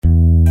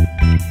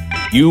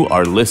You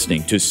are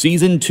listening to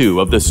Season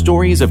 2 of the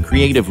Stories of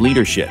Creative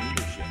Leadership,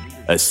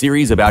 a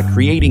series about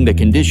creating the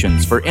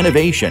conditions for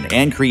innovation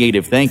and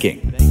creative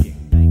thinking.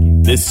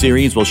 This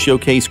series will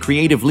showcase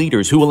creative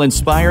leaders who will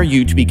inspire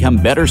you to become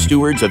better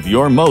stewards of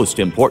your most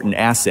important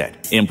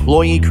asset,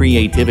 employee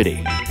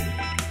creativity.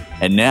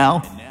 And now,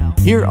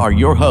 here are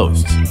your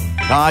hosts,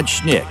 Todd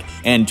Schnick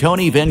and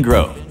Tony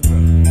Vengrove.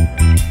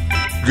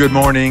 Good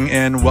morning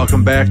and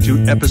welcome back to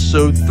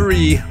episode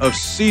 3 of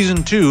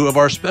season 2 of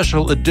our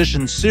special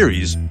edition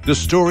series, The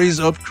Stories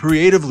of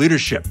Creative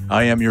Leadership.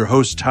 I am your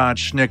host, Todd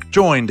Schnick,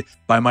 joined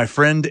by my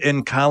friend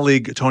and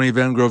colleague, Tony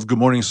Vengrove. Good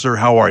morning, sir.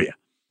 How are you?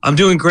 I'm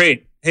doing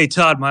great. Hey,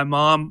 Todd, my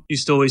mom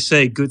used to always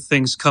say good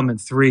things come in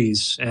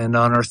threes. And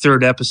on our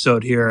third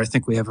episode here, I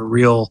think we have a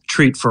real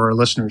treat for our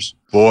listeners.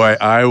 Boy,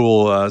 I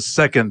will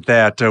second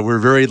that. We're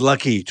very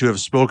lucky to have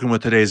spoken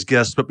with today's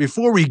guest. But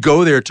before we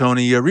go there,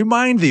 Tony,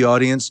 remind the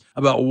audience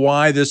about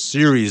why this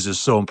series is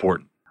so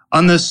important.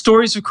 On the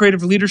Stories of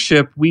Creative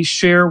Leadership, we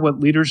share what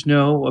leaders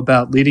know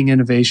about leading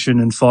innovation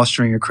and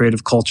fostering a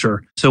creative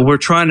culture. So we're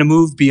trying to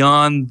move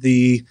beyond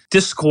the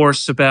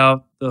discourse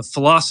about the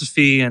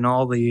philosophy and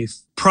all the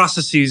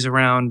processes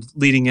around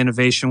leading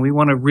innovation. We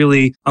want to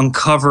really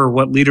uncover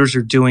what leaders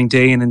are doing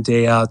day in and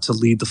day out to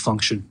lead the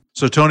function.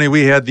 So, Tony,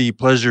 we had the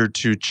pleasure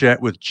to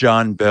chat with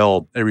John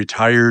Bell, a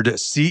retired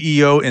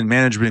CEO and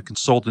management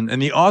consultant and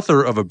the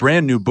author of a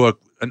brand new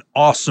book, an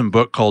awesome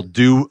book called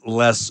Do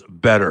Less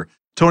Better.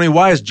 Tony,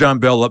 why is John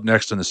Bell up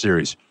next in the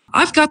series?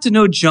 I've got to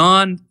know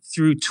John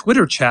through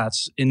Twitter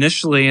chats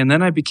initially, and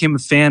then I became a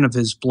fan of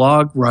his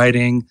blog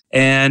writing.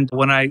 And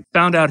when I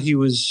found out he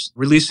was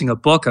releasing a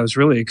book, I was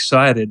really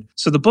excited.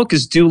 So the book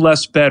is Do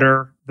Less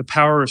Better, The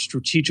Power of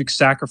Strategic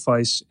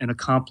Sacrifice in a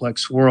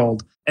Complex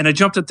World. And I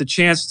jumped at the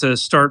chance to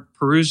start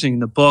perusing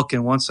the book.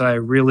 And once I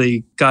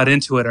really got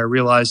into it, I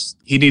realized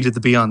he needed to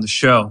be on the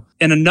show.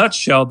 In a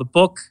nutshell, the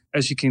book,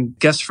 as you can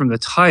guess from the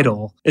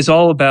title, is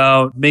all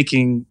about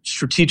making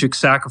strategic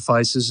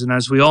sacrifices. And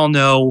as we all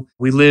know,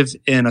 we live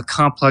in a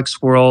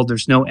complex world.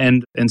 There's no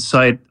end in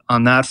sight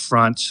on that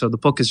front. So the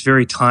book is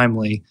very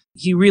timely.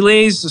 He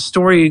relays the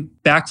story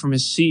back from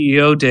his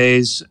CEO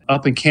days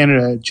up in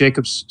Canada,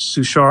 Jacobs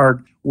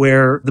Suchard,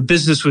 where the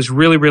business was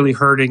really, really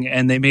hurting,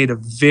 and they made a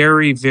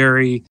very,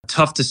 very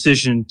tough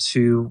decision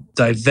to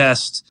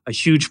divest a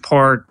huge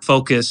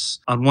focus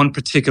on one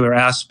particular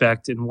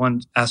aspect in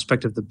one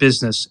aspect of the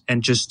business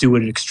and just do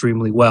it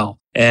extremely well.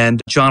 And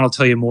John will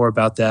tell you more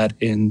about that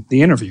in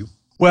the interview.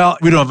 Well,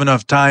 we don't have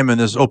enough time in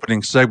this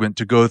opening segment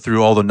to go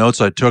through all the notes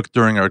I took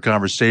during our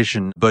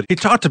conversation, but he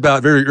talked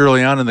about very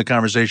early on in the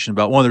conversation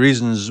about one of the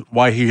reasons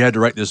why he had to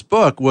write this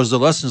book was the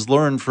lessons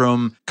learned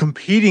from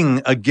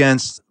competing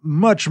against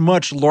much,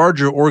 much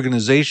larger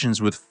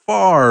organizations with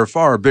far,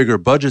 far bigger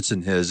budgets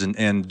than his,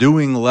 and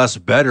doing less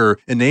better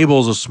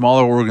enables a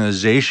smaller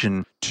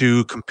organization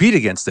to compete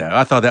against that.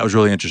 I thought that was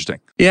really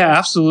interesting. Yeah,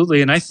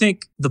 absolutely. And I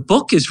think the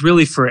book is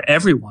really for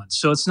everyone.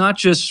 So it's not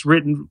just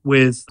written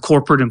with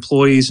corporate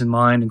employees in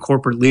mind and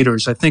corporate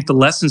leaders. I think the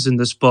lessons in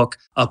this book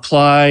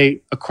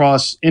apply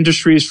across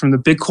industries from the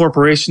big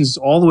corporations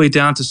all the way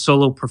down to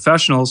solo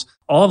professionals,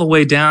 all the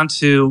way down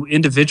to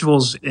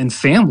individuals and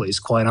families,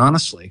 quite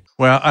honestly.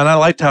 Well, and I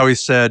liked how he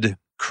said,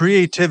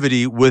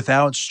 creativity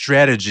without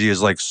strategy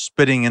is like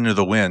spitting into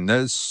the wind.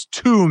 There's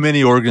too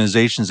many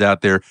organizations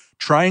out there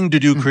trying to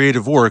do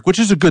creative work, which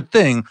is a good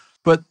thing,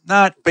 but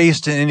not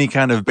based in any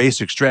kind of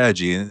basic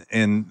strategy.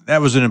 And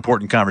that was an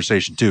important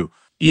conversation too.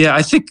 Yeah,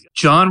 I think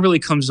John really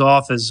comes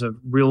off as a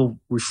real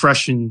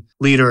refreshing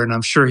leader, and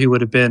I'm sure he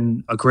would have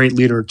been a great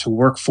leader to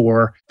work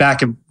for back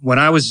when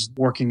I was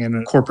working in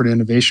a corporate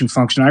innovation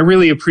function. I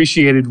really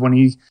appreciated when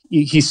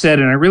he said,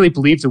 and I really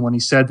believed it when he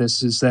said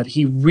this, is that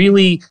he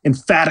really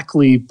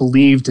emphatically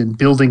believed in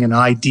building an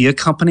idea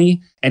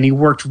company, and he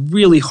worked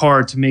really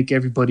hard to make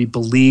everybody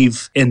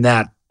believe in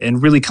that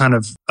and really kind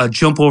of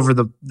jump over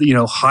the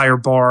higher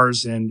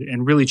bars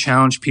and really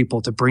challenge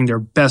people to bring their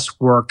best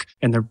work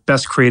and their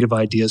best creative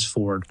ideas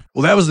forward.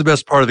 Well, that was the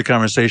best part of the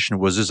conversation,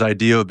 was this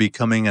idea of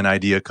becoming an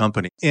idea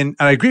company. And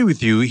I agree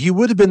with you. He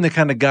would have been the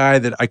kind of guy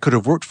that I could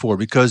have worked for,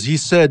 because he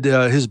said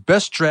his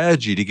best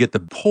strategy to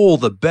pull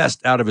the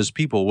best out of his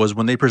people was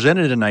when they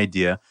presented an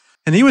idea.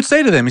 And he would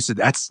say to them, he said,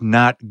 "That's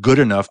not good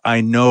enough. I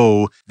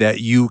know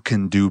that you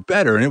can do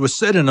better." And it was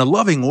said in a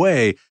loving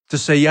way to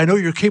say, "Yeah, I know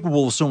you're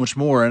capable of so much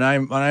more, and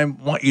I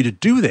want you to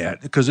do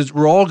that because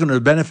we're all going to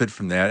benefit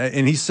from that."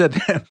 And he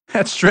said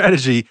that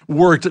strategy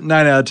worked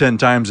 9 out of 10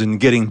 times in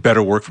getting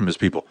better work from his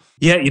people.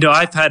 Yeah,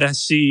 I've had a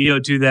CEO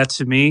do that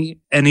to me,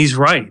 and he's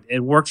right.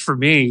 It worked for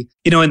me.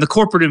 In the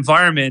corporate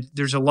environment,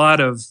 there's a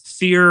lot of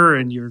fear,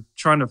 and you're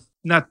trying to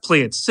not play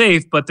it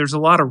safe, but there's a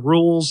lot of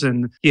rules,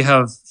 and you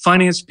have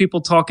finance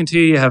people talking to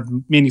you have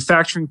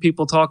manufacturing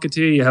people talking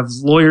to you have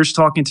lawyers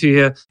talking to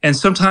you. And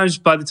sometimes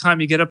by the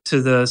time you get up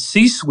to the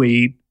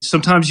C-suite,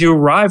 sometimes you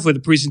arrive with a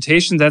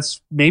presentation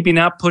that's maybe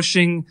not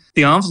pushing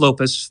the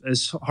envelope as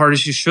hard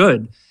as you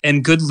should.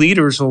 And good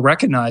leaders will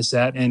recognize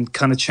that and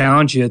kind of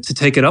challenge you to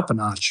take it up a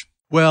notch.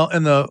 Well,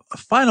 and the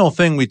final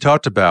thing we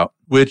talked about,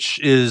 which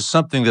is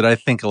something that I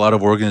think a lot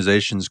of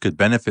organizations could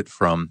benefit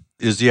from,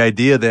 is the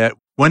idea that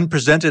when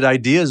presented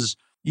ideas,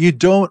 you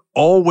don't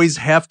always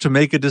have to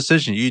make a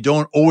decision. You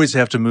don't always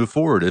have to move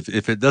forward.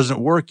 If it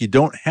doesn't work, you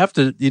don't have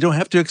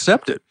to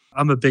accept it.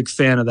 I'm a big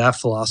fan of that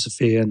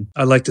philosophy. And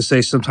I like to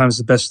say sometimes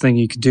the best thing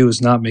you can do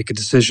is not make a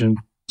decision.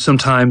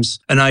 Sometimes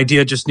an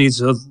idea just needs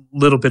a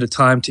little bit of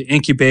time to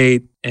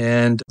incubate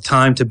and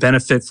time to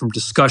benefit from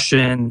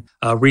discussion,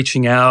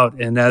 reaching out.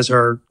 And as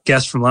our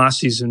guest from last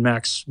season,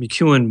 Max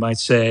McEwen, might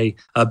say,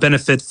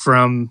 benefit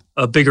from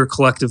a bigger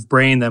collective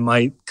brain that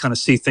might kind of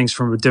see things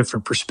from a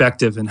different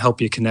perspective and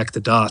help you connect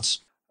the dots.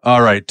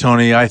 All right,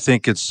 Tony, I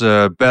think it's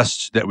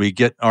best that we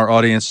get our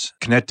audience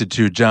connected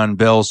to John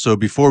Bell. So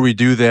before we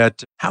do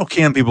that, how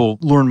can people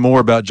learn more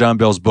about John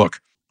Bell's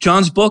book?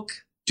 John's book,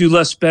 Do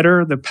Less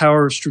Better, The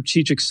Power of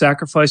Strategic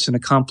Sacrifice in a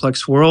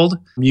Complex World.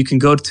 You can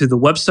go to the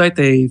website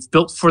they've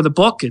built for the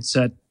book. It's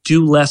at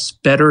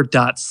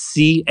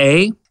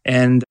dolessbetter.ca.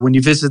 And when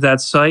you visit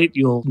that site,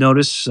 you'll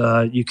notice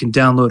you can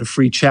download a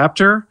free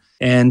chapter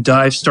and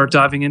start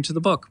diving into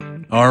the book.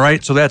 All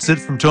right, so that's it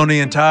from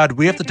Tony and Todd.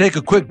 We have to take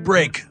a quick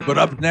break, but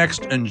up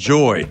next,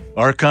 enjoy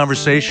our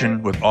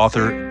conversation with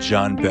author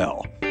John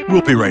Bell.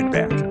 We'll be right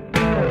back.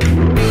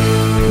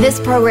 This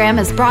program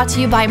is brought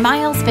to you by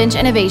Miles Finch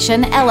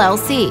Innovation,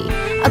 LLC,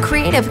 a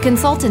creative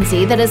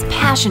consultancy that is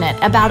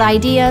passionate about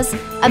ideas,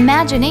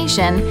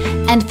 imagination,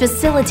 and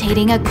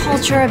facilitating a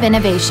culture of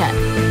innovation.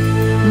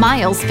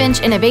 Miles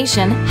Finch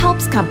Innovation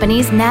helps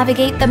companies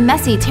navigate the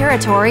messy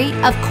territory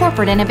of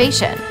corporate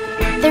innovation.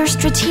 They're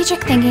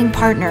strategic thinking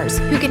partners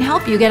who can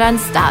help you get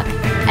unstuck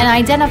and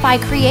identify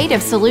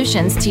creative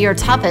solutions to your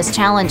toughest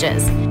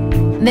challenges.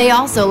 They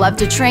also love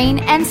to train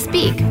and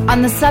speak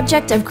on the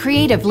subject of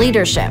creative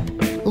leadership.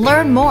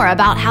 Learn more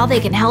about how they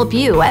can help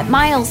you at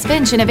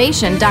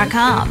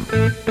milesfinchinnovation.com.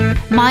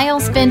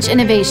 Miles Finch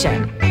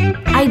Innovation.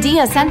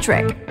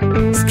 Idea-centric,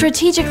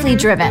 strategically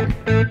driven,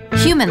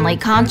 humanly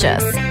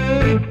conscious.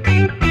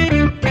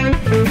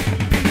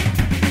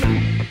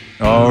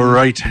 All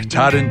right,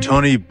 Todd and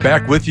Tony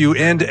back with you.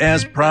 And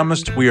as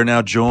promised, we are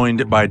now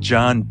joined by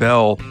John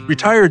Bell,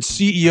 retired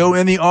CEO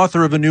and the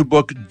author of a new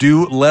book,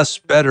 Do Less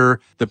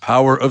Better, The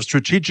Power of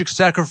Strategic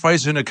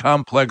Sacrifice in a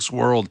Complex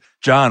World.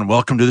 John,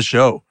 welcome to the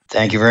show.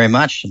 Thank you very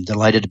much. I'm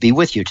delighted to be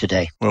with you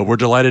today. Well, we're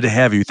delighted to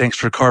have you. Thanks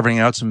for carving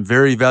out some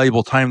very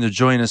valuable time to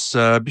join us.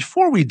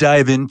 Before we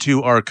dive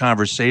into our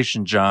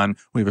conversation, John,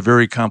 we have a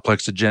very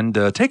complex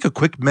agenda. Take a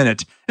quick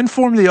minute,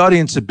 inform the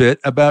audience a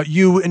bit about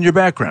you and your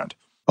background.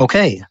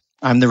 Okay.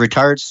 I'm the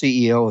retired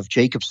CEO of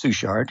Jacob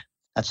Suchard.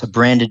 That's a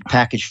branded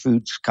packaged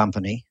foods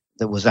company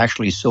that was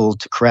actually sold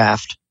to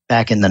Kraft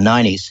back in the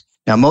 90s.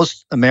 Now,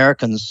 most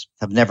Americans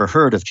have never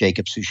heard of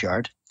Jacob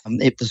Suchard.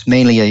 It was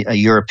mainly a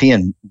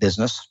European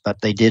business,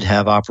 but they did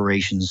have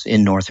operations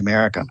in North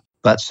America.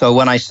 But so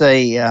when I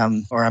say,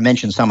 or I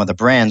mention some of the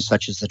brands,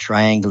 such as the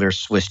triangular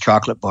Swiss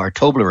chocolate bar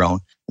Toblerone,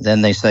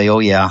 then they say, oh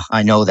yeah,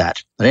 I know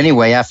that. But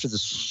anyway, after the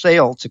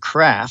sale to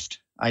Kraft,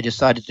 I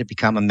decided to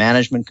become a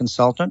management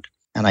consultant.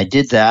 And I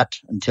did that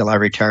until I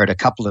retired a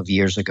couple of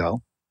years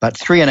ago. But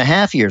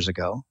 3.5 years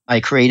ago, I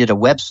created a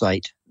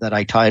website that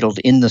I titled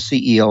In the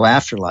CEO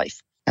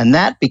Afterlife. And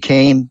that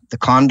became the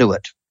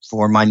conduit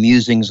for my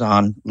musings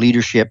on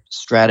leadership,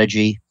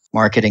 strategy,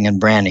 marketing, and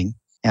branding.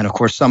 And of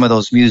course, some of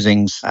those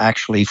musings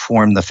actually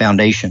form the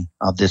foundation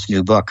of this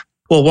new book.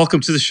 Well,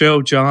 welcome to the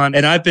show, John.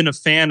 And I've been a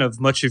fan of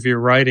much of your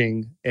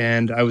writing,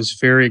 and I was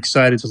very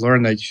excited to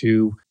learn that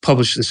you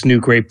published this new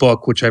great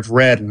book, which I've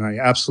read and I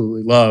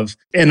absolutely love.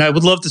 And I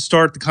would love to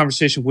start the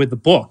conversation with the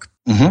book.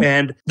 Mm-hmm.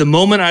 And the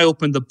moment I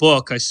opened the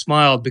book, I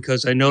smiled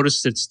because I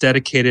noticed it's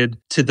dedicated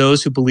to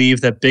those who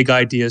believe that big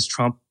ideas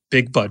trump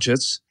big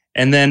budgets.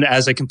 And then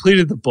as I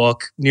completed the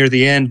book, near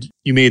the end,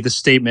 you made the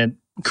statement,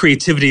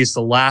 creativity is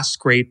the last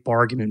great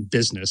bargain in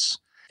business.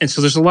 And so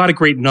there's a lot of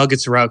great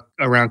nuggets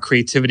around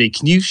creativity.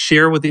 Can you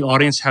share with the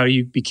audience how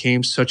you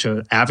became such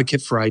an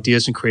advocate for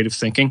ideas and creative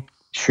thinking?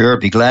 Sure,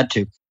 be glad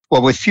to.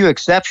 Well, with few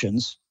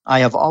exceptions,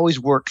 I have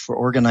always worked for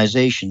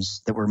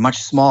organizations that were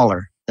much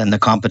smaller than the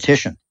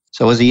competition.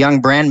 So as a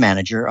young brand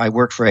manager, I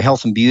worked for a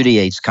health and beauty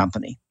aids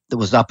company that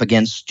was up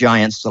against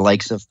giants the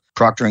likes of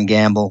Procter &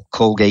 Gamble,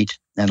 Colgate,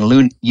 and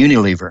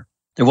Unilever.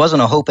 There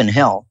wasn't a hope in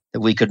hell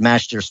that we could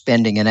match their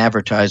spending in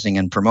advertising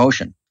and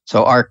promotion.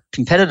 So our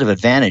competitive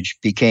advantage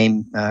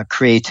became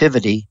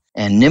creativity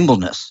and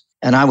nimbleness.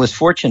 And I was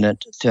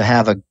fortunate to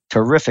have a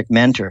terrific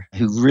mentor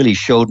who really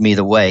showed me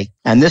the way.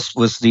 And this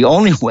was the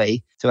only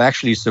way to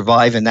actually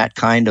survive in that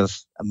kind of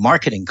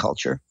marketing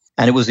culture.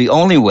 And it was the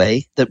only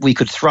way that we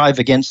could thrive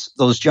against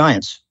those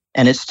giants.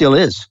 And it still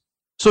is.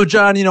 So,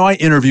 John, I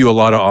interview a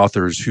lot of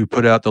authors who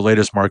put out the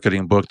latest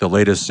marketing book, the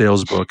latest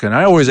sales book, and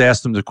I always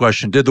ask them the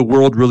question, did the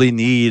world really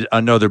need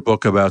another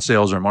book about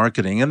sales or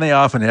marketing? And they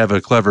often have a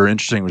clever,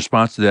 interesting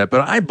response to that.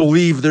 But I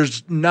believe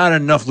there's not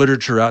enough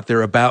literature out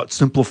there about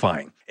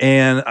simplifying.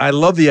 And I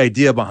love the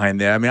idea behind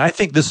that. I mean, I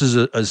think this is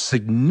a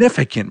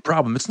significant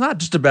problem. It's not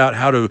just about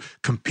how to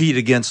compete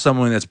against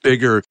someone that's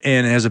bigger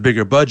and has a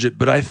bigger budget,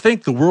 but I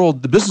think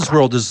the business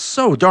world is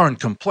so darn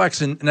complex.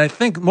 And I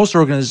think most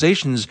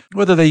organizations,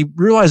 whether they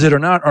realize it or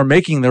not, are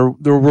making their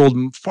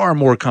world far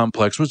more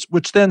complex,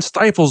 which then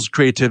stifles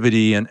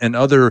creativity and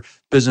other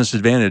business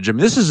advantage. I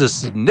mean, this is a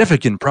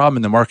significant problem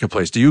in the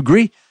marketplace. Do you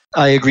agree?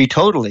 I agree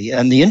totally.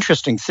 And the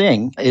interesting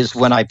thing is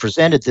when I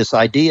presented this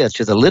idea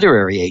to the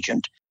literary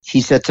agent, he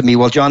said to me,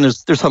 well, John,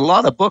 there's a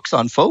lot of books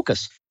on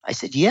focus. I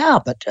said, yeah,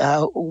 but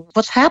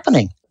what's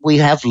happening? We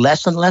have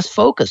less and less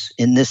focus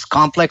in this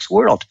complex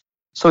world.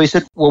 So he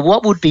said, well,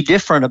 what would be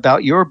different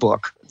about your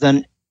book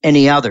than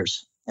any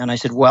others? And I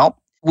said, well,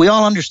 we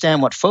all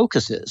understand what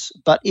focus is,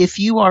 but if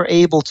you are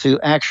able to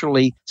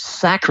actually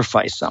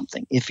sacrifice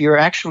something, if you're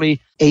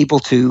actually able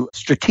to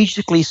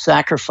strategically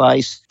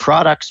sacrifice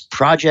products,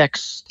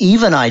 projects,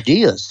 even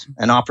ideas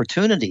and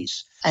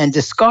opportunities and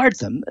discard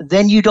them,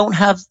 then you don't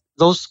have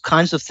those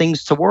kinds of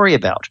things to worry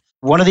about.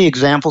 One of the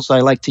examples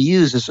I like to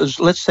use is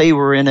let's say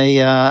we're in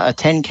a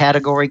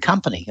 10-category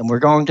company and we're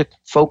going to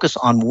focus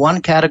on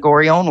one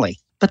category only.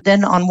 But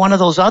then on one of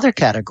those other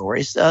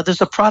categories, there's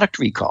a product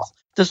recall.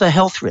 There's a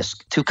health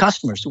risk to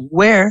customers.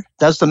 Where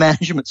does the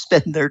management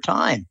spend their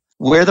time?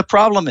 Where the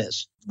problem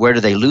is? Where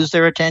do they lose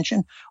their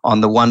attention?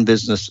 On the one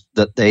business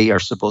that they are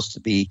supposed to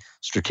be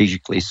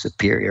strategically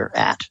superior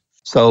at.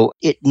 So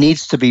it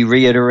needs to be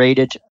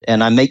reiterated.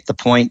 And I make the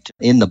point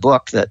in the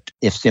book that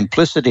if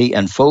simplicity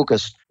and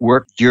focus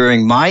worked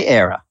during my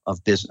era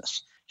of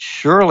business,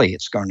 surely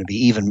it's going to be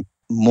even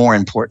more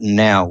important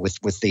now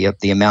with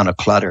the amount of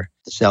clutter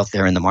that's out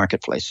there in the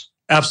marketplace.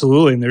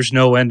 Absolutely. And there's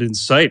no end in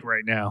sight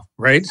right now,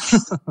 right?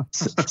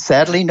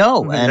 Sadly,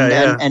 no.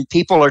 And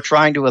people are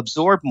trying to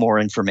absorb more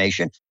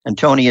information. And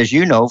Tony, as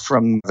you know,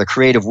 from the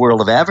creative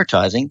world of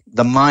advertising,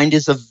 the mind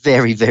is a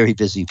very, very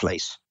busy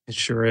place. It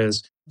sure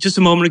is. Just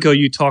a moment ago,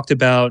 you talked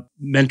about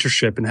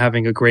mentorship and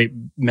having a great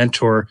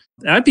mentor.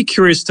 I'd be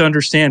curious to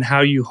understand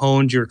how you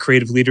honed your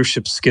creative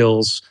leadership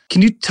skills.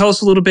 Can you tell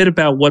us a little bit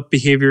about what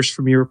behaviors,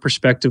 from your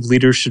perspective,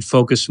 leaders should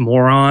focus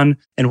more on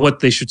and what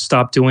they should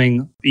stop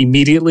doing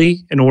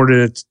immediately in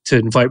order to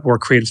invite more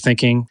creative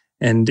thinking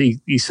and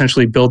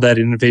essentially build that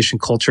innovation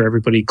culture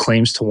everybody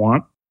claims to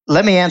want?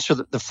 Let me answer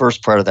the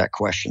first part of that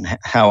question,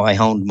 how I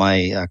honed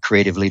my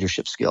creative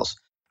leadership skills.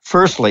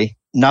 Firstly,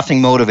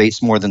 nothing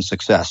motivates more than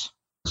success.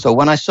 So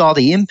when I saw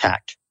the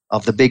impact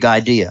of the big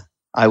idea,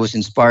 I was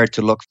inspired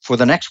to look for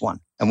the next one.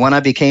 And when I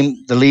became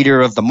the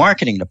leader of the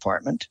marketing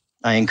department,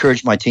 I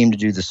encouraged my team to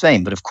do the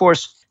same. But of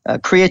course,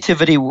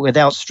 creativity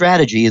without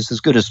strategy is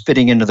as good as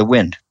spitting into the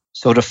wind.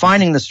 So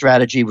defining the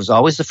strategy was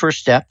always the first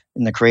step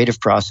in the creative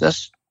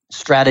process.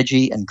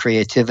 Strategy and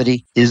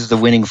creativity is the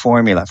winning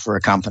formula for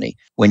a company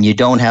when you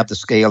don't have the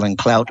scale and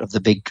clout of the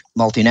big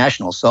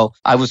multinationals. So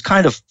I was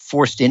kind of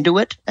forced into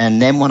it.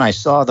 And then when I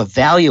saw the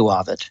value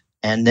of it,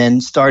 and then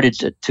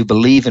started to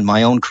believe in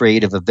my own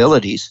creative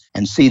abilities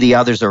and see the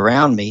others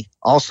around me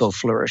also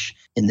flourish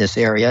in this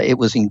area, it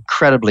was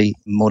incredibly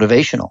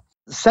motivational.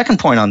 The second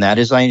point on that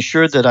is I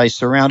ensured that I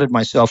surrounded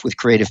myself with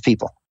creative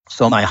people.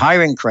 So my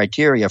hiring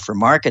criteria for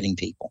marketing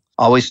people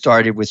always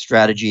started with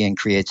strategy and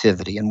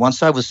creativity. And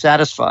once I was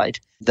satisfied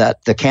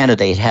that the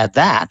candidate had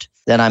that,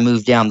 then I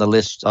moved down the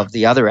list of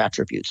the other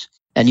attributes.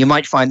 And you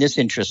might find this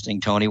interesting,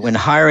 Tony. When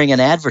hiring an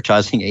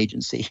advertising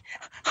agency,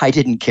 I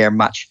didn't care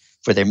much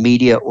for their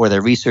media or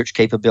their research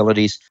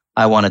capabilities.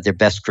 I wanted their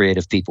best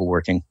creative people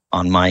working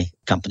on my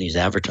company's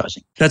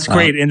advertising. That's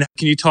great. And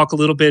can you talk a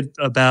little bit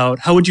about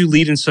how would you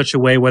lead in such a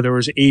way, whether it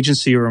was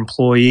agency or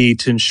employee,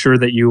 to ensure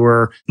that you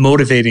were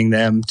motivating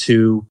them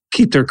to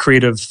keep their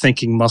creative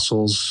thinking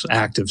muscles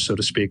active, so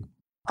to speak?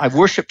 I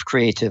worshiped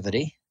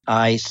creativity.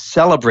 I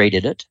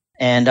celebrated it.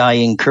 And I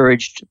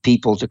encouraged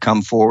people to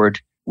come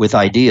forward with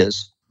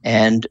ideas.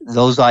 And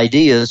those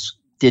ideas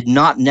did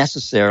not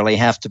necessarily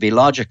have to be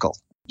logical.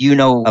 You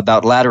know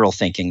about lateral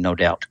thinking, no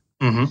doubt.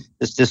 Mm-hmm.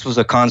 This was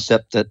a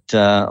concept that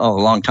a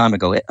long time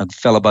ago, a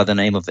fellow by the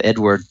name of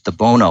Edward de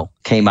Bono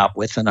came up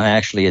with, and I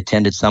actually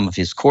attended some of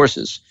his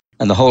courses.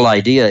 And the whole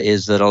idea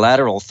is that a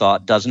lateral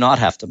thought does not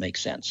have to make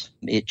sense.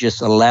 It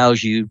just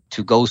allows you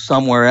to go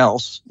somewhere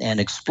else and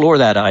explore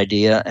that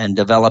idea and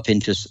develop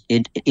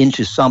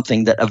into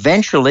something that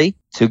eventually,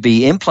 to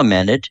be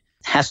implemented,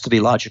 has to be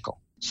logical.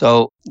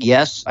 So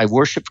yes, I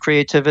worshiped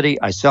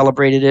creativity. I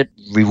celebrated it,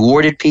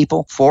 rewarded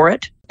people for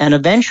it. And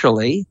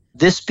eventually,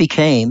 this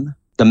became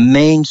the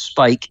main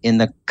spike in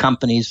the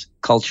company's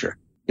culture.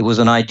 It was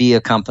an idea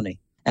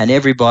company, and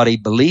everybody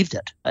believed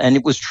it. And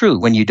it was true.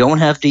 When you don't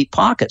have deep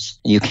pockets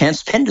and you can't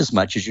spend as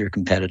much as your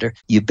competitor,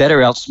 you better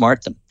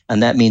outsmart them.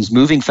 And that means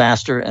moving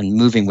faster and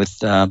moving with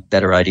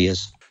better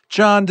ideas.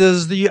 John,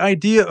 does the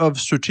idea of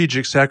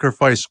strategic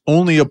sacrifice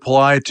only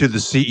apply to the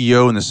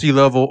CEO and the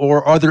C-level,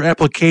 or are there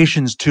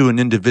applications to an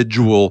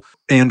individual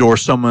and or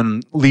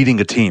someone leading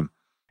a team?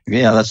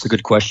 Yeah, that's a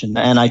good question.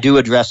 And I do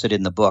address it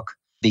in the book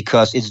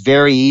because it's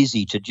very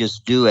easy to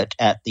just do it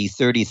at the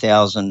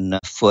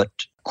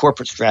 30,000-foot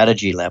corporate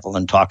strategy level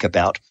and talk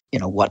about,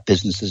 what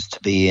businesses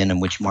to be in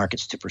and which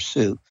markets to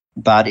pursue.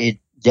 but it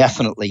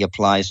definitely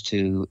applies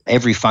to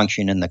every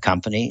function in the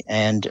company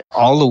and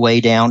all the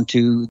way down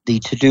to the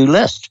to-do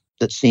list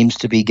that seems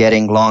to be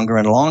getting longer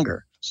and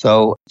longer.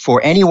 So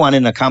for anyone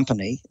in a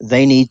company,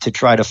 they need to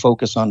try to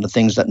focus on the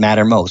things that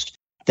matter most.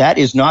 That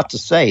is not to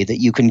say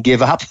that you can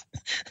give up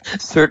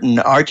certain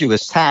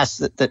arduous tasks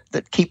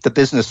that keep the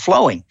business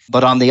flowing.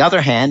 But on the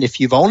other hand, if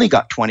you've only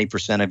got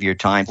 20% of your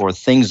time for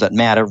things that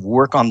matter,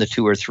 work on the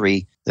 2 or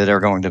 3 that are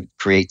going to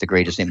create the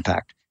greatest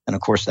impact. And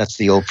of course, that's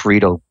the old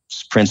Pareto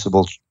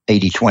principle,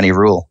 80-20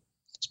 rule.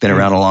 It's been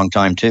around a long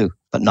time too,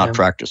 but not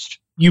practiced.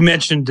 You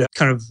mentioned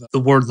kind of the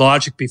word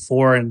logic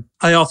before, and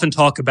I often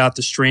talk about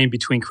the strain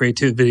between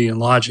creativity and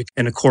logic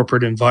in a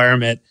corporate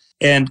environment.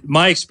 And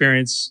my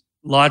experience,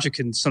 logic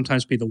can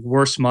sometimes be the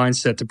worst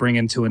mindset to bring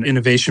into an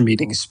innovation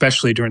meeting,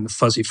 especially during the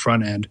fuzzy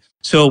front end.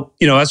 So,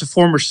 as a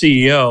former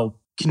CEO,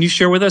 can you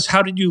share with us,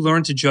 how did you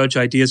learn to judge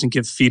ideas and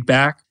give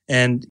feedback?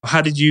 And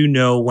how did you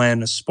know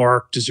when a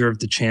spark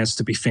deserved the chance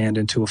to be fanned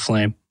into a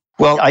flame?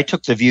 Well, I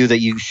took the view that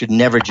you should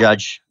never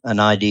judge an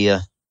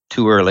idea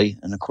too early.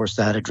 And of course,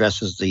 that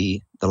addresses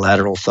the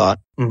lateral thought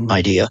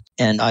idea.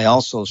 And I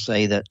also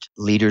say that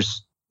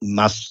leaders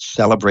must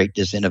celebrate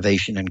this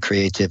innovation and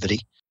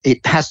creativity.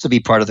 It has to be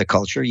part of the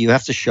culture. You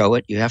have to show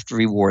it. You have to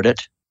reward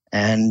it.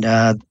 And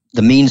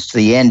the means to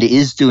the end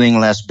is doing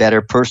less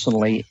better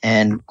personally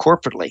and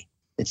corporately.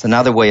 It's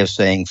another way of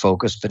saying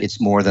focus, but it's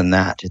more than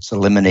that. It's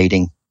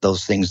eliminating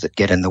those things that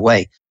get in the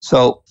way.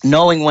 So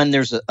knowing when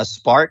there's a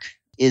spark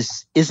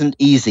isn't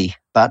easy.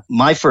 But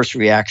my first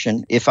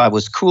reaction, if I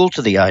was cool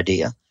to the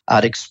idea,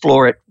 I'd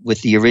explore it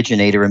with the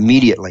originator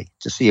immediately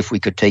to see if we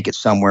could take it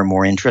somewhere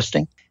more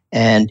interesting.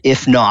 And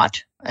if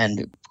not, and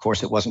of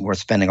course it wasn't worth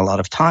spending a lot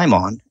of time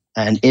on,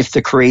 and if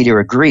the creator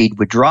agreed,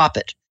 we'd drop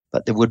it.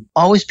 But there would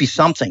always be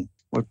something,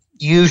 or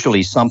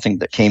usually something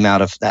that came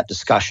out of that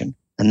discussion.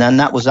 And then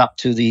that was up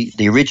to the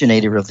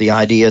originator of the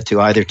idea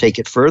to either take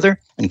it further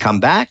and come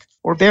back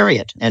or bury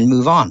it and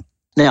move on.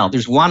 Now,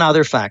 there's one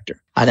other factor,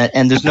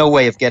 and there's no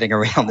way of getting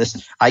around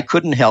this. I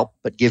couldn't help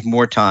but give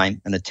more time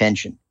and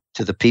attention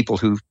to the people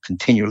who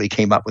continually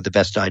came up with the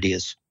best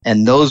ideas.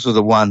 And those were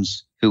the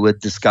ones who had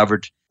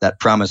discovered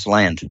that promised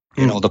land,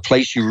 the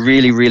place you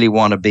really, really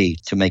want to be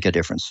to make a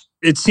difference.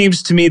 It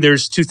seems to me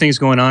there's 2 things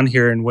going on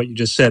here in what you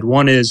just said.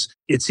 One is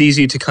it's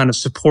easy to kind of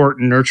support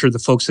and nurture the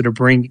folks that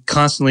are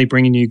constantly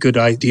bringing you good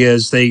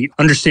ideas. They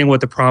understand what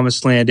the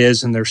promised land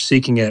is and they're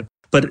seeking it.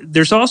 But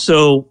there's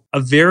also a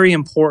very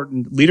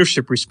important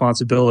leadership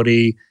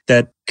responsibility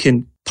that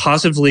can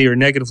positively or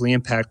negatively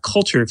impact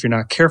culture if you're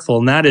not careful.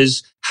 And that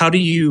is, how do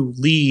you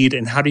lead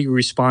and how do you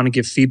respond and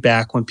give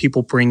feedback when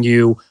people bring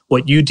you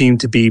what you deem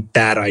to be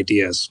bad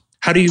ideas?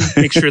 How do you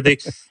make sure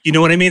you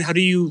know what I mean? How do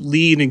you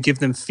lead and give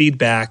them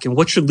feedback? And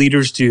what should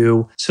leaders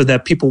do so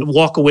that people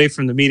walk away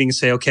from the meeting and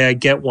say, okay, I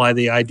get why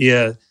the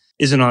idea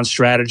isn't on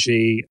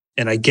strategy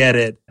and I get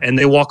it. And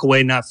they walk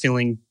away not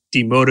feeling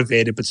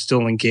demotivated, but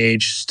still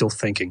engaged, still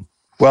thinking?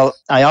 Well,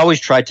 I always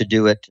try to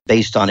do it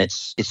based on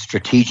its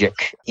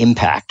strategic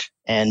impact.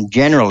 And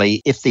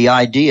generally, if the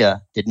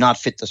idea did not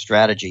fit the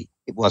strategy,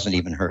 it wasn't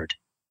even heard.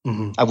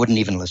 I wouldn't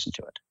even listen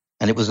to it.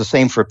 And it was the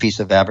same for a piece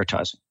of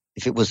advertising.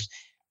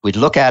 We'd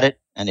look at it,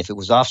 and if it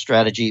was off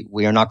strategy,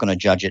 we are not going to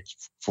judge it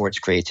for its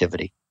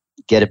creativity.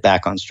 Get it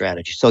back on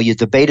strategy. So you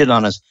debate it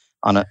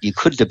you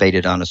could debate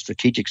it on a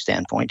strategic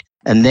standpoint,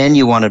 and then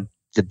you want to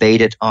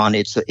debate it on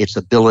its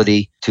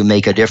ability to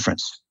make a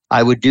difference.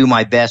 I would do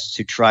my best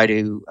to try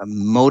to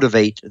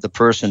motivate the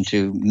person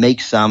to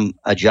make some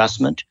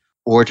adjustment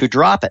or to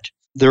drop it.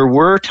 There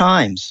were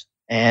times,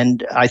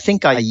 and I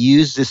think I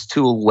used this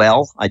tool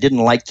well. I didn't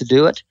like to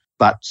do it,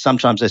 but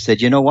sometimes I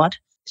said, you know what?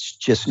 It's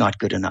just not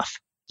good enough.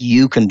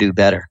 You can do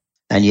better.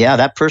 And yeah,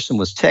 that person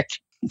was ticked,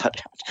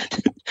 but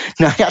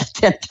 9 out of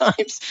 10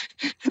 times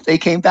they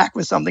came back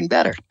with something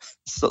better.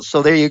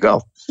 So there you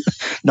go.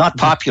 Not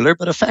popular,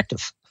 but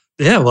effective.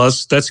 Yeah, well,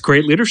 that's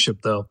great leadership,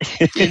 though.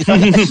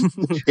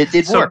 It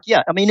did work.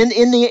 Yeah, I mean,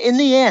 in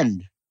the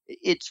end,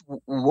 it's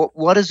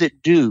what does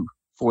it do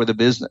for the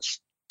business?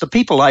 The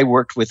people I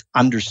worked with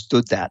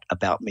understood that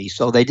about me,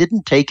 so they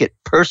didn't take it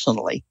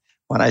personally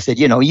when I said,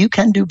 you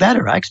can do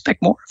better. I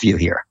expect more of you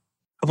here.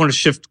 I want to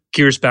shift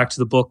gears back to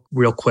the book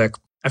real quick.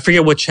 I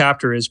forget what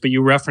chapter it is, but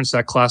you reference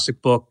that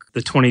classic book,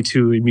 The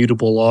 22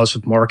 Immutable Laws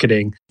of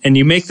Marketing, and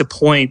you make the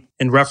point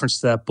in reference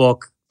to that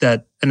book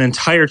that an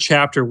entire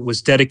chapter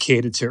was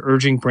dedicated to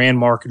urging brand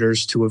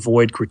marketers to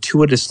avoid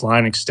gratuitous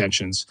line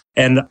extensions.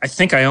 And I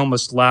think I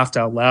almost laughed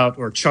out loud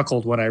or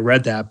chuckled when I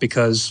read that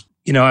because,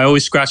 I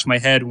always scratch my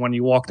head when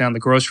you walk down the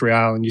grocery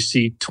aisle and you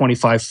see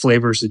 25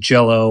 flavors of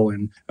Jell-O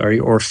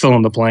or fill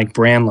in the blank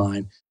brand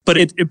line. But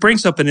it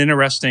brings up an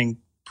interesting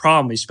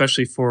problem,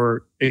 especially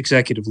for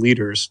executive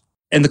leaders.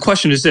 And the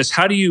question is this: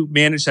 how do you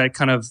manage that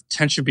kind of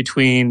tension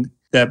between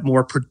that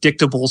more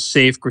predictable,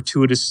 safe,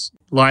 gratuitous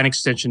line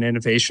extension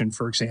innovation,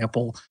 for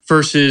example,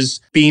 versus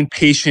being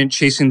patient,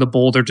 chasing the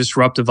bolder,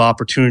 disruptive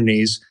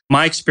opportunities.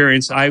 My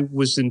experience, I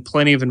was in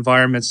plenty of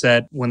environments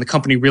that when the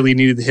company really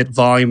needed to hit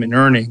volume and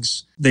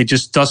earnings, they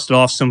just dusted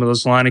off some of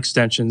those line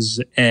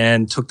extensions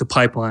and took the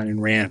pipeline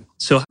and ran.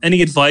 So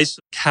any advice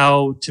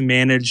how to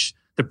manage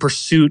the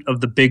pursuit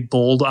of the big,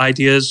 bold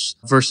ideas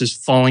versus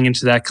falling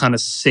into that kind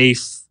of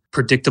safe,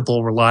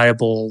 predictable,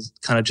 reliable,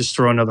 kind of just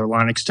throw another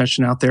line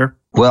extension out there?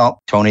 Well,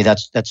 Tony,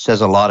 that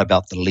says a lot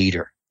about the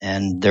leader.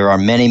 And there are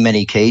many,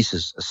 many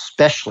cases,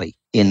 especially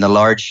in the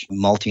large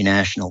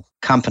multinational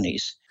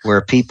companies, where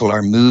people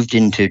are moved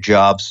into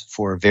jobs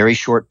for a very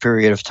short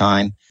period of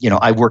time.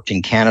 I worked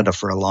in Canada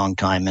for a long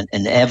time, and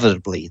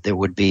inevitably there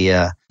would be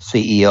a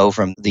CEO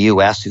from the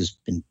US who's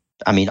been,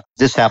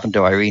 this happened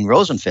to Irene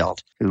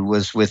Rosenfeld, who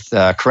was with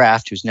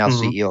Kraft, who's now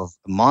CEO of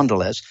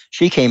Mondelez.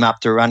 She came up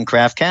to run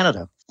Kraft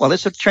Canada. Well,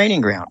 it's a training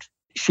ground.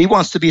 She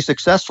wants to be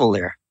successful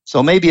there.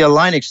 So maybe a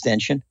line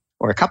extension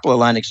or a couple of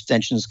line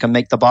extensions can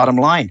make the bottom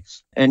line.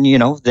 And,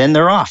 then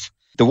they're off.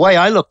 The way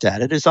I looked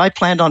at it is I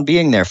planned on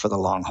being there for the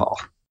long haul.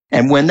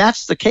 And when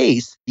that's the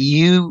case,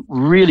 you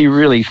really,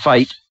 really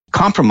fight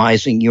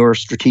compromising your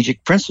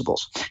strategic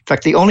principles. In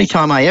fact, the only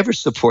time I ever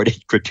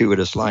supported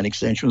gratuitous line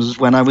extensions was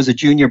when I was a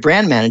junior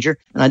brand manager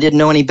and I didn't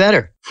know any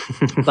better.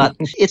 But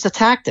it's a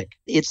tactic.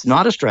 It's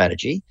not a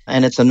strategy.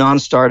 And it's a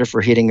non-starter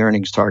for hitting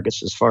earnings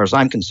targets as far as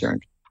I'm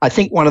concerned. I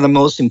think one of the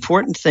most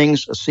important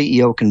things a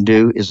CEO can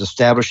do is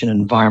establish an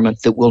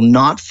environment that will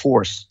not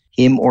force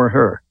him or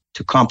her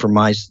to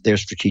compromise their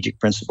strategic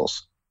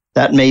principles.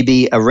 That may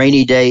be a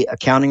rainy day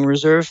accounting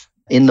reserve.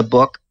 In the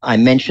book, I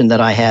mentioned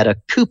that I had a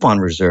coupon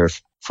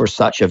reserve for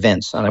such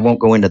events, and I won't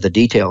go into the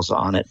details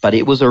on it, but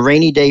it was a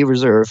rainy day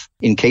reserve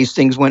in case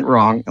things went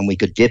wrong and we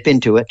could dip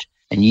into it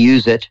and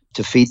use it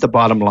to feed the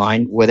bottom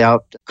line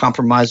without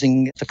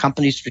compromising the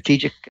company's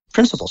strategic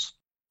principles.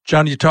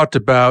 John, you talked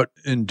about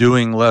in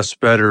doing less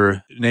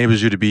better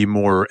enables you to be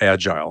more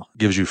agile,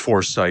 gives you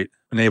foresight,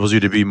 enables you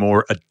to be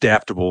more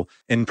adaptable,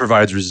 and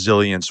provides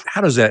resilience.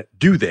 How does that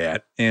do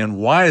that? And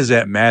why does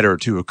that matter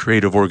to a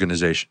creative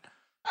organization?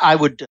 I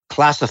would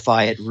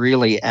classify it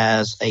really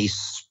as a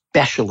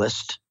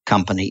specialist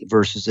company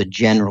versus a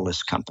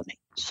generalist company.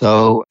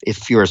 So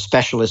if you're a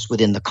specialist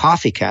within the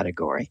coffee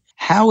category,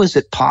 how is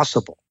it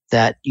possible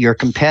that your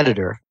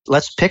competitor,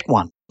 let's pick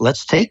one,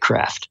 let's take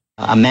Kraft,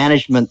 a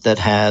management that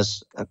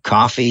has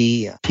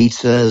coffee,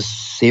 pizzas,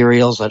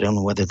 cereals. I don't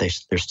know whether they're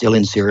still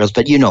in cereals,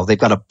 but they've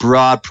got a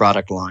broad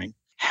product line.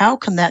 How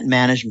can that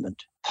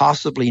management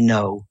possibly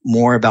know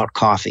more about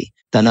coffee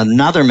than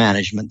another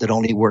management that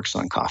only works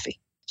on coffee?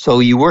 So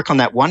you work on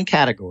that one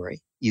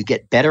category, you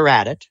get better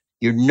at it,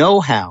 your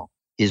know-how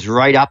is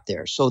right up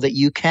there so that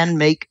you can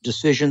make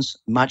decisions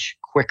much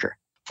quicker.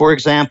 For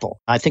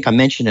example, I think I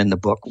mentioned in the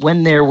book,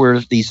 when there were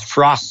these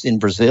frosts in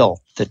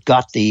Brazil that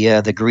got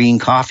the green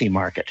coffee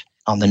market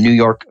on the New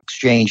York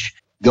Exchange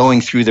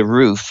going through the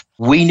roof,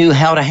 we knew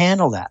how to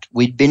handle that.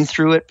 We'd been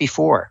through it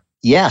before.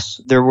 Yes,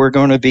 there were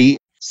going to be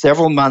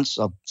several months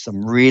of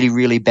some really,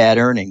 really bad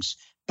earnings,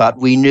 but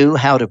we knew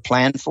how to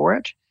plan for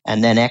it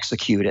and then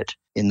execute it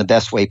in the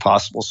best way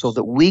possible so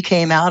that we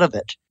came out of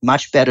it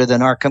much better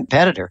than our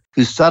competitor,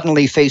 who's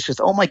suddenly faced with,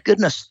 oh my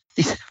goodness,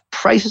 these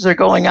prices are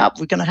going up.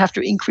 We're going to have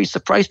to increase the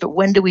price, but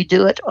when do we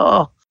do it?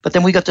 Oh, but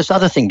then we got this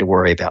other thing to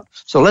worry about.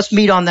 So let's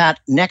meet on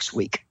that next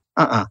week.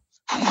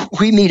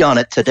 We meet on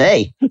it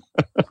today.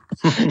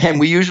 And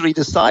we usually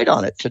decide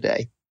on it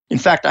today. In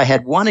fact, I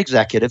had one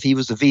executive, he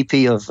was the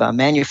VP of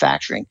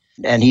manufacturing,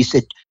 and he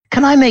said,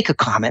 can I make a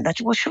comment? I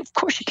said, well, sure, of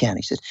course you can.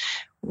 He said,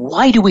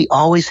 why do we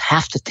always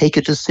have to take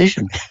a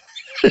decision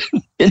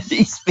in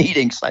these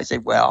meetings? I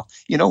said, well,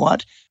 you know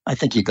what? I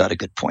think you got a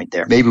good point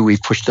there. Maybe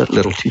we've pushed it a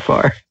little too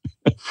far.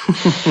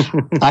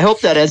 I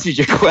hope that answers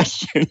your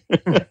question.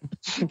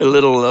 a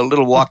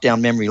little walk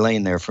down memory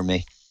lane there for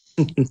me.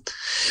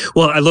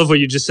 Well, I love what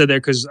you just said there,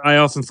 because I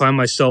often find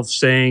myself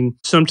saying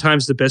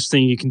sometimes the best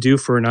thing you can do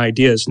for an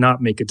idea is not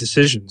make a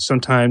decision.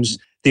 Sometimes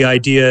the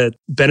idea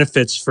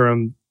benefits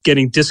from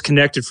getting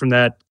disconnected from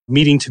that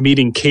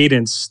meeting-to-meeting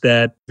cadence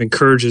that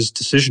encourages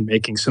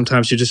decision-making.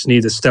 Sometimes you just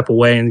need to step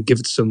away and give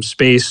it some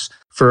space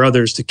for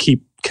others to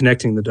keep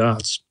connecting the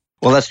dots.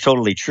 Well, that's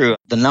totally true.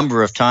 The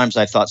number of times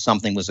I thought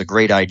something was a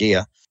great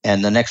idea,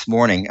 and the next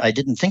morning, I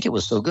didn't think it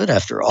was so good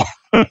after all.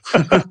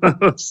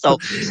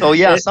 So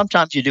yeah,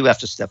 sometimes you do have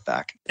to step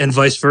back. And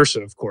vice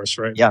versa, of course,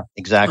 right? Yeah,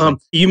 exactly.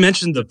 You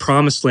mentioned the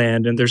promised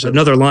land, and there's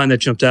another line that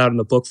jumped out in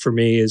the book for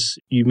me is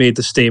you made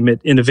the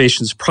statement,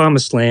 innovation's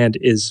promised land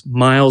is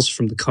miles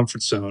from the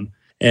comfort zone.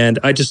 And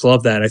I just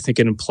love that. I think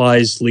it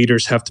implies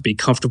leaders have to be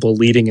comfortable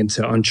leading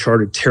into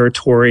uncharted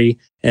territory.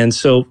 And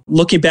so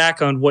looking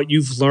back on what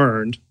you've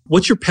learned,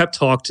 what's your pep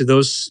talk to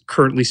those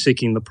currently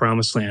seeking the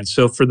promised land?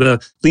 So for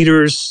the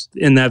leaders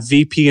in that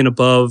VP and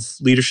above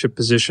leadership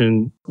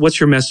position, what's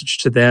your message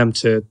to them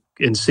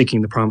in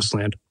seeking the promised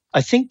land?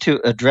 I think to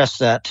address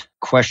that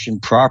question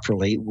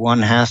properly,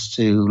 one has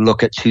to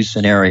look at two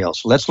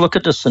scenarios. Let's look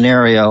at the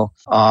scenario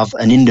of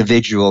an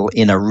individual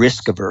in a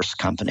risk-averse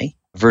company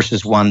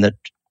versus one that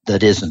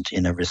that isn't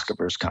in a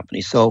risk-averse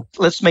company. So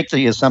let's make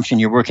the assumption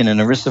you're working in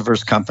a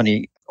risk-averse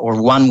company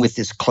or one with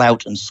this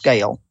clout and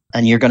scale,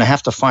 and you're going to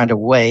have to find a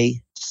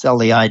way to sell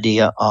the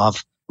idea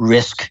of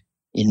risk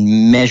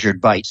in measured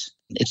bites.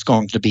 It's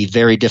going to be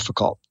very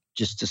difficult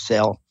just to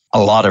sell a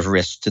lot of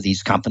risk to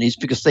these companies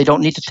because they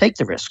don't need to take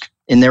the risk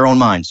in their own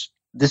minds.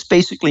 This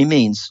basically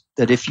means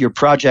that if your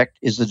project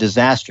is a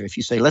disaster, if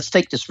you say, let's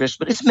take this risk,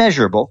 but it's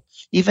measurable,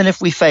 even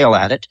if we fail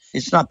at it,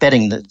 it's not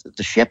betting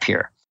the ship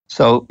here.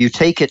 So you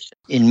take it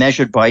in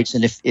measured bites,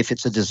 and if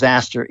it's a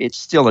disaster, it's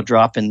still a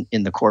drop in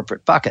the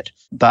corporate bucket.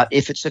 But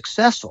if it's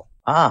successful,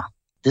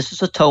 this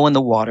is a toe in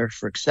the water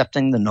for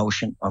accepting the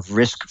notion of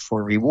risk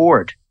for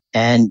reward.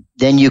 And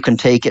then you can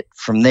take it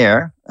from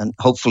there, and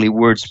hopefully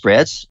word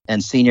spreads,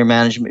 and senior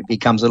management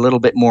becomes a little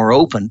bit more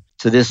open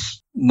to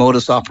this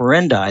modus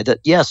operandi that,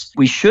 yes,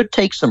 we should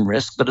take some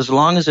risk, but as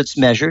long as it's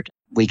measured,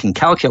 we can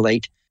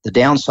calculate the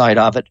downside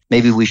of it.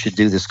 Maybe we should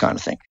do this kind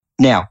of thing.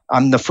 Now,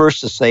 I'm the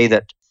first to say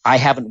that I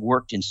haven't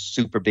worked in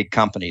super big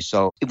companies,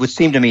 so it would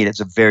seem to me it's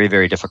a very,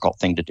 very difficult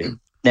thing to do.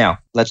 Now,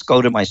 let's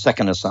go to my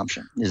second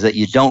assumption, is that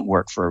you don't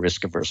work for a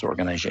risk-averse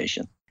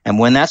organization. And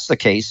when that's the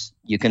case,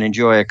 you can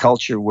enjoy a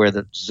culture where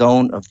the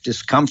zone of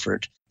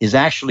discomfort is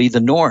actually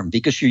the norm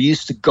because you're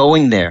used to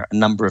going there a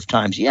number of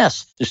times.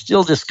 Yes, there's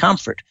still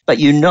discomfort, but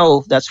you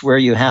know that's where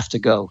you have to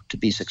go to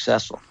be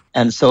successful.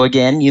 And so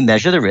again, you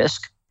measure the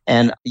risk.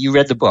 And you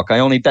read the book. I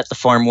only bet the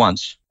farm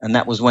once, and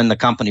that was when the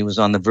company was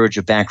on the verge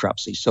of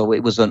bankruptcy. So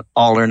it was an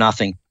all or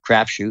nothing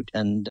crapshoot,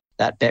 and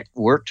that bet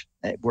worked.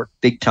 It worked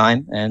big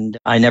time, and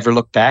I never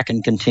looked back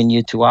and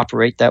continued to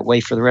operate that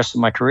way for the rest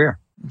of my career.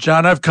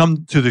 John, I've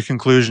come to the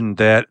conclusion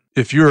that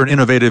if you're an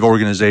innovative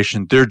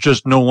organization, there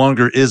just no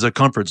longer is a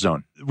comfort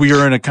zone. We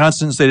are in a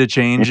constant state of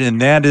change, and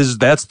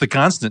that's the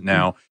constant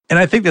now. And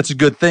I think that's a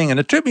good thing. And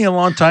it took me a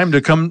long time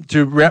to come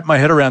to wrap my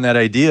head around that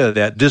idea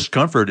that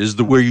discomfort is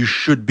the where you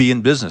should be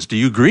in business. Do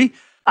you agree?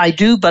 I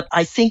do, but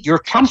I think you're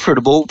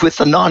comfortable with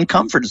the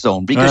non-comfort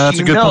zone because that's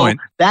a good point.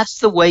 That's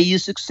the way you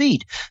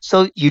succeed.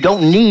 So you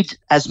don't need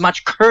as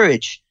much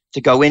courage to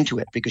go into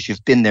it because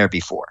you've been there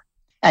before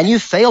and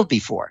you've failed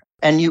before.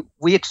 And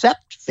we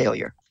accept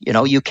failure.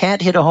 You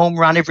can't hit a home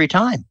run every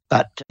time,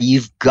 but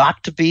you've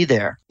got to be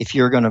there if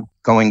you're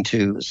going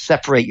to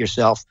separate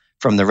yourself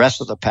from the rest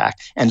of the pack.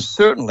 And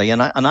certainly,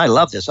 and I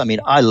love this. I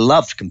mean, I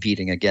loved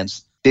competing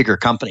against bigger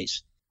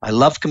companies. I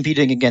loved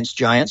competing against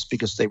giants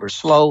because they were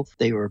slow,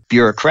 they were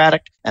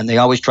bureaucratic, and they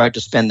always tried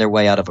to spend their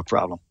way out of a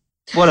problem.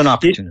 What an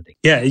opportunity.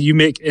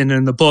 And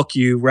in the book,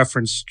 you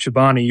reference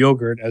Chobani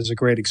Yogurt as a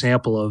great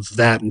example of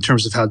that in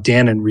terms of how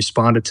Dannon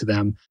responded to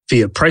them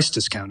via price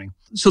discounting.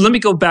 So let me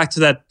go back to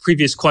that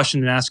previous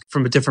question and ask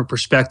from a different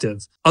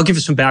perspective. I'll give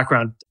you some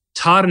background.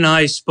 Todd and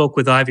I spoke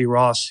with Ivy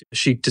Ross.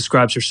 She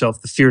describes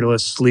herself the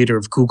fearless leader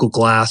of Google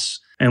Glass.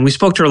 And we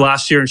spoke to her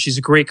last year, and she's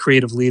a great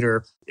creative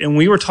leader. And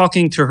we were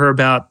talking to her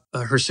about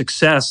her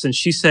success, and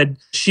she said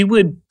she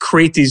would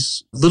create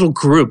these little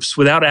groups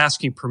without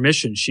asking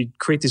permission. She'd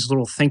create these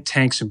little think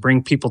tanks and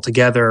bring people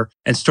together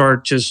and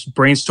start just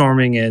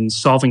brainstorming and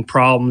solving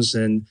problems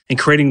and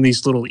creating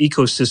these little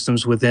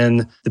ecosystems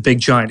within the big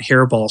giant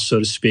hairball, so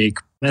to speak.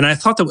 And I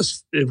thought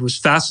it was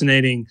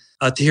fascinating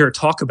to hear her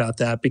talk about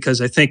that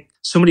because I think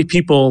so many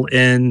people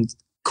in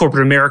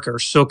corporate America are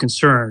so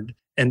concerned,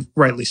 and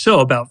rightly so,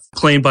 about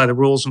playing by the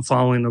rules and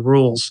following the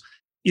rules.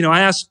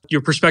 I asked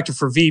your perspective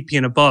for VP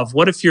and above.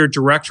 What if you're a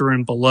director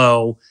and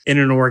below in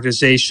an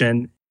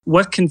organization?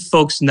 What can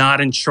folks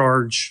not in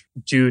charge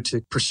do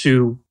to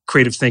pursue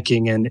creative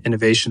thinking and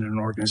innovation in an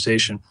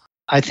organization?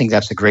 I think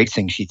that's a great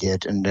thing she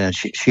did. And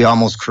she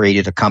almost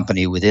created a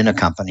company within a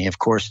company. Of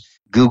course,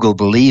 Google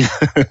believe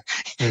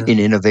in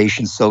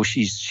innovation, so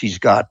she's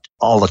got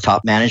all the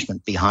top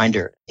management behind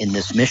her in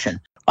this mission.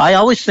 I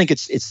always think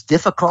it's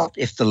difficult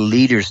if the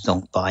leaders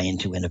don't buy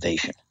into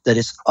innovation, that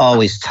it's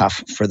always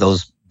tough for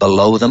those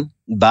below them.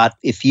 But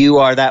if you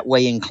are that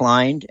way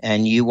inclined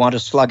and you want to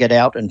slug it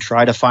out and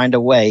try to find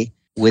a way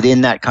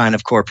within that kind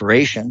of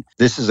corporation,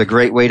 this is a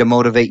great way to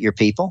motivate your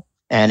people.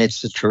 And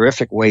it's a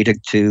terrific way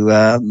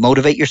to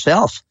motivate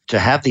yourself to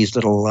have these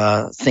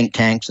little think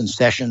tanks and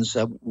sessions.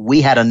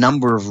 We had a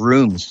number of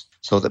rooms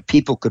so that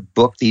people could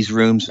book these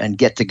rooms and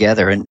get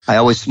together. And I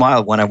always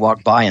smiled when I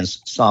walked by and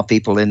saw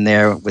people in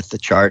there with the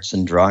charts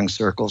and drawing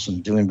circles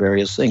and doing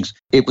various things.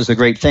 It was a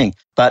great thing.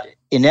 But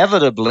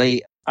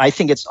inevitably, I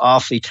think it's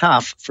awfully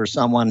tough for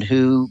someone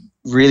who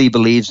really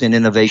believes in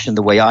innovation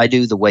the way I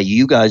do, the way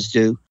you guys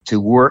do,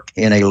 to work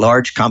in a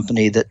large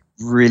company that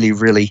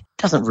really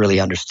doesn't really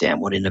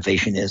understand what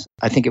innovation is.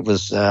 I think it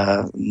was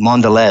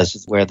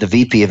Mondelez where the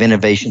VP of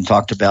innovation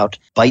talked about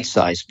bite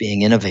size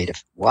being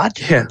innovative. What?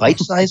 Yeah. Bite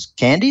size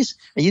candies?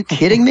 Are you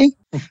kidding me?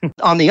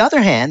 On the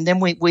other hand, then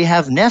we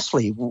have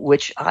Nestle,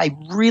 which I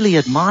really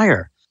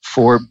admire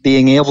for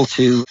being able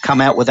to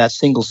come out with that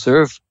single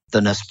serve,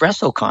 the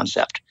Nespresso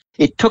concept.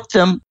 It took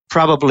them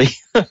probably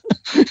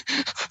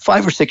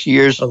 5 or 6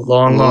 years, a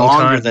long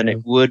longer time than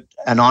it would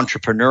an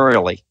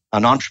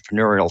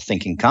entrepreneurial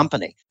thinking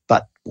company.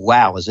 But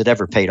wow, has it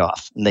ever paid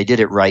off? And they did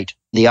it right.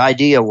 The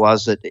idea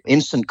was that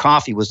instant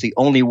coffee was the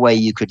only way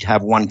you could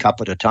have one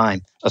cup at a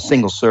time, a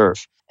single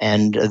serve.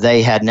 And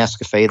they had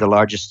Nescafé, the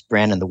largest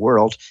brand in the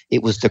world.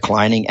 It was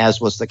declining, as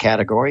was the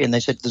category. And they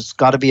said, there's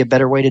got to be a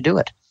better way to do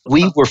it.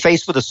 We were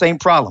faced with the same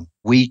problem.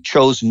 We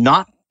chose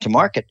not to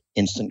market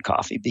instant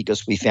coffee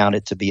because we found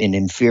it to be an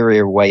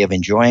inferior way of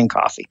enjoying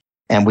coffee.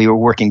 And we were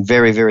working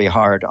very, very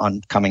hard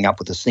on coming up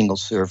with a single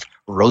serve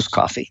roast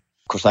coffee.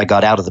 Of course, I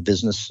got out of the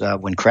business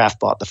when Kraft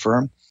bought the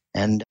firm.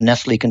 And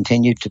Nestle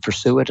continued to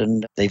pursue it,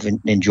 and they've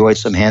enjoyed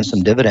some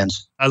handsome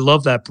dividends. I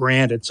love that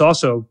brand. It's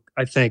also,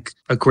 I think,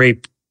 a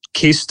great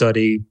case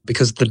study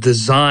because the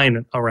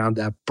design around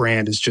that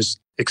brand is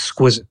just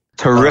exquisite.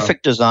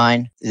 Terrific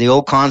design. The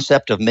old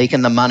concept of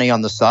making the money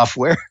on the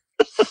software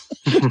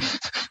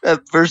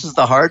versus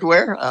the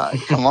hardware.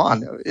 Come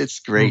on. It's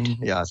great.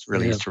 Yeah, it's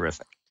really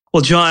terrific.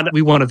 Well, John,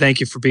 we want to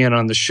thank you for being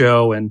on the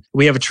show. And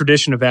we have a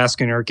tradition of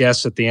asking our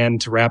guests at the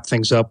end to wrap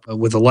things up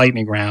with a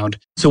lightning round.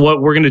 So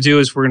what we're going to do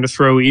is we're going to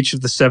throw each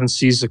of the 7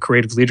 C's of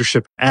creative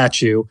leadership at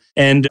you.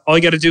 And all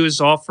you got to do is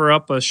offer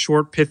up a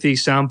short, pithy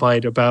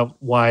soundbite about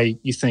why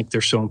you think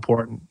they're so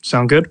important.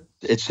 Sound good?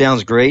 It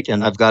sounds great.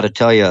 And I've got to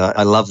tell you,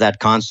 I love that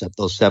concept,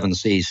 those 7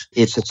 C's.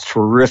 It's a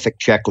terrific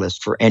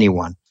checklist for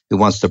anyone who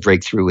wants to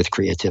break through with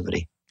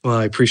creativity. Well,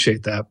 I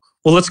appreciate that.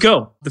 Well, let's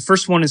go. The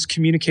first one is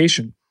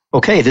communication.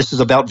 Okay, this is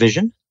about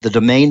vision. The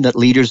domain that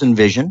leaders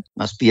envision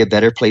must be a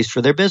better place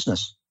for their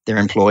business, their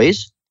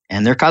employees,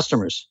 and their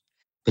customers.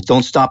 But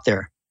don't stop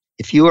there.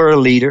 If you are a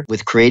leader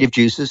with creative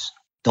juices,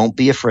 don't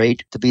be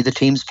afraid to be the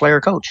team's player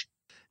coach.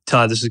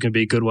 Todd, this is going to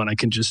be a good one. I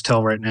can just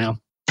tell right now.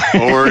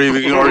 Or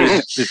you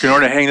can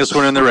already hang this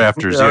one in the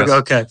rafters. Yes.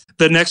 Okay.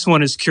 The next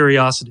one is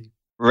curiosity.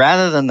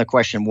 Rather than the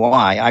question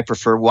why, I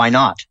prefer why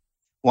not.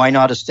 Why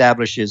not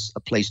establishes a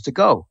place to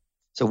go.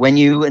 So when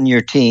you and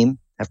your team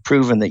have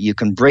proven that you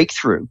can break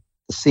through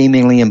the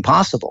seemingly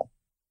impossible,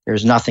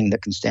 there's nothing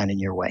that can stand in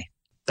your way.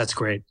 That's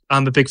great.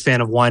 I'm a big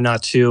fan of why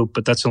not too,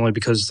 but that's only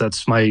because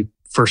that's my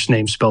first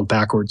name spelled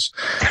backwards.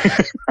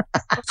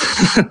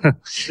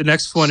 The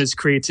next one is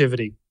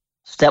creativity.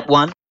 Step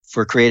 1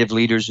 for creative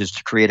leaders is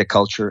to create a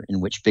culture in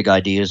which big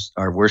ideas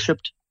are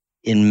worshipped.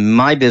 In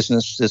my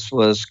business, this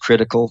was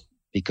critical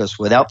because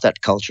without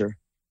that culture,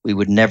 we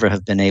would never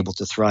have been able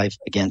to thrive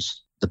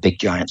against the big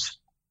giants.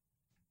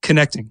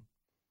 Connecting.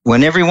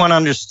 When everyone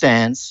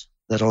understands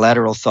that a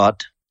lateral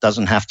thought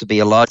doesn't have to be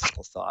a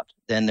logical thought,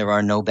 then there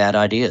are no bad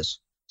ideas.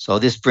 So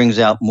this brings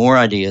out more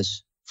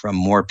ideas from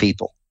more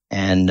people,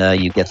 and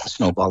you get the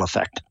snowball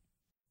effect.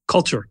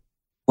 Culture.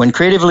 When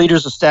creative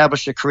leaders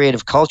establish a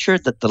creative culture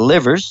that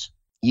delivers,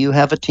 you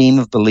have a team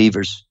of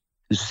believers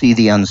who see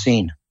the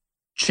unseen.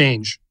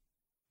 Change.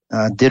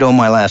 Ditto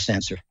my last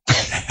answer.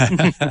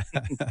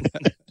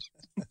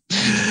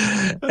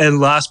 And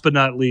last but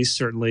not least,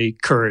 certainly,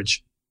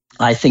 courage.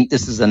 I think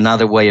this is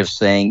another way of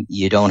saying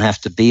you don't have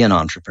to be an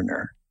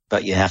entrepreneur,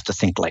 but you have to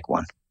think like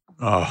one.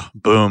 Oh,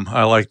 boom.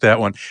 I like that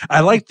one. I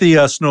like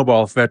the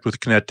snowball effect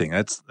with connecting.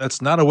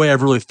 That's not a way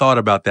I've really thought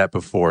about that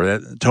before.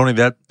 Tony,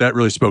 that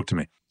really spoke to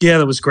me. Yeah,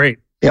 that was great.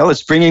 Yeah,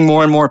 it's bringing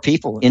more and more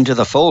people into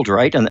the fold,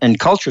 right? And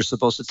culture is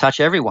supposed to touch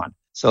everyone.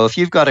 So if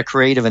you've got a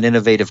creative and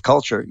innovative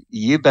culture,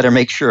 you better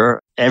make sure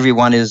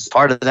everyone is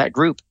part of that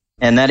group.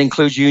 And that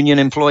includes union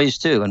employees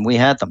too, and we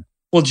had them.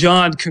 Well,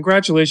 John,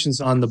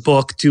 congratulations on the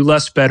book, Do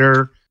Less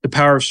Better, The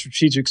Power of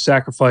Strategic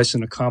Sacrifice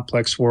in a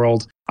Complex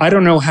World. I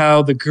don't know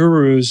how the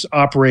gurus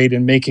operate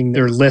in making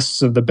their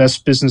lists of the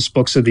best business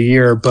books of the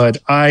year, but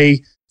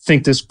I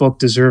think this book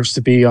deserves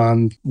to be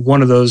on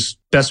one of those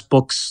best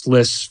books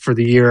lists for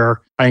the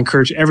year. I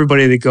encourage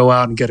everybody to go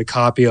out and get a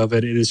copy of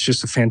it. It is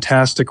just a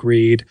fantastic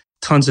read,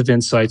 tons of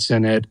insights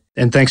in it.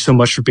 And thanks so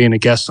much for being a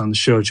guest on the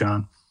show,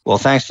 John. Well,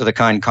 thanks for the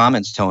kind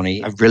comments,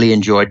 Tony. I've really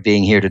enjoyed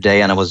being here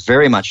today, and I was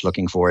very much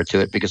looking forward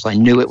to it because I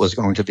knew it was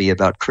going to be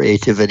about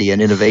creativity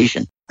and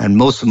innovation. And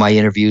most of my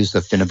interviews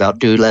have been about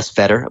do less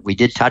better. We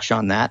did touch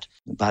on that,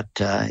 but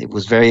it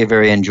was very,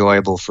 very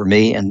enjoyable for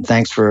me. And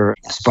thanks for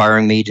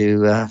inspiring me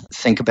to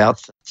think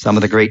about some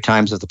of the great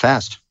times of the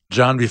past.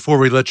 John, before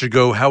we let you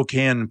go, how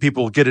can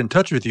people get in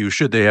touch with you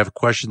should they have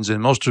questions?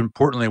 And most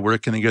importantly, where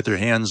can they get their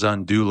hands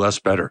on Do Less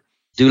Better?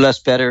 Do Less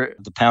Better,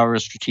 The Power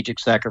of Strategic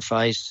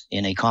Sacrifice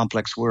in a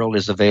Complex World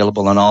is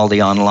available on all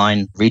the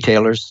online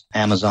retailers,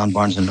 Amazon,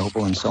 Barnes &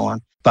 Noble, and so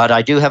on. But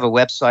I do have a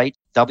website,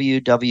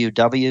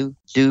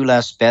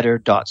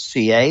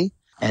 www.dolessbetter.ca.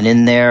 And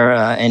in there,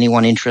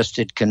 anyone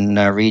interested can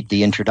read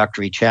the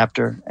introductory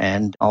chapter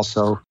and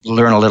also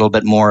learn a little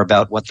bit more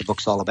about what the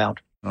book's all about.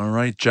 All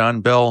right,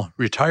 John Bell,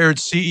 retired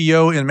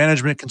CEO and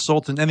management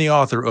consultant and the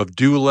author of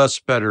Do Less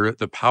Better,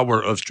 The Power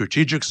of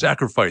Strategic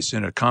Sacrifice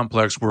in a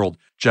Complex World.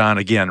 John,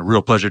 again,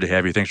 real pleasure to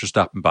have you. Thanks for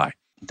stopping by.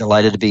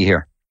 Delighted to be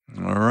here.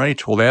 All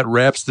right, well, that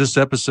wraps this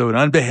episode.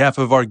 On behalf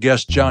of our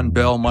guest, John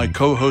Bell, my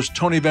co-host,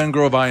 Tony Van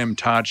Grove, I am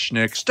Todd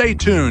Schnick. Stay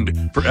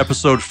tuned for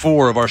episode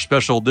 4 of our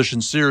special edition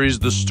series,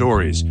 The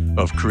Stories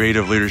of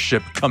Creative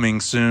Leadership,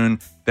 coming soon.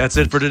 That's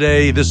it for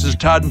today. This is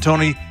Todd and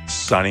Tony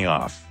signing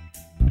off.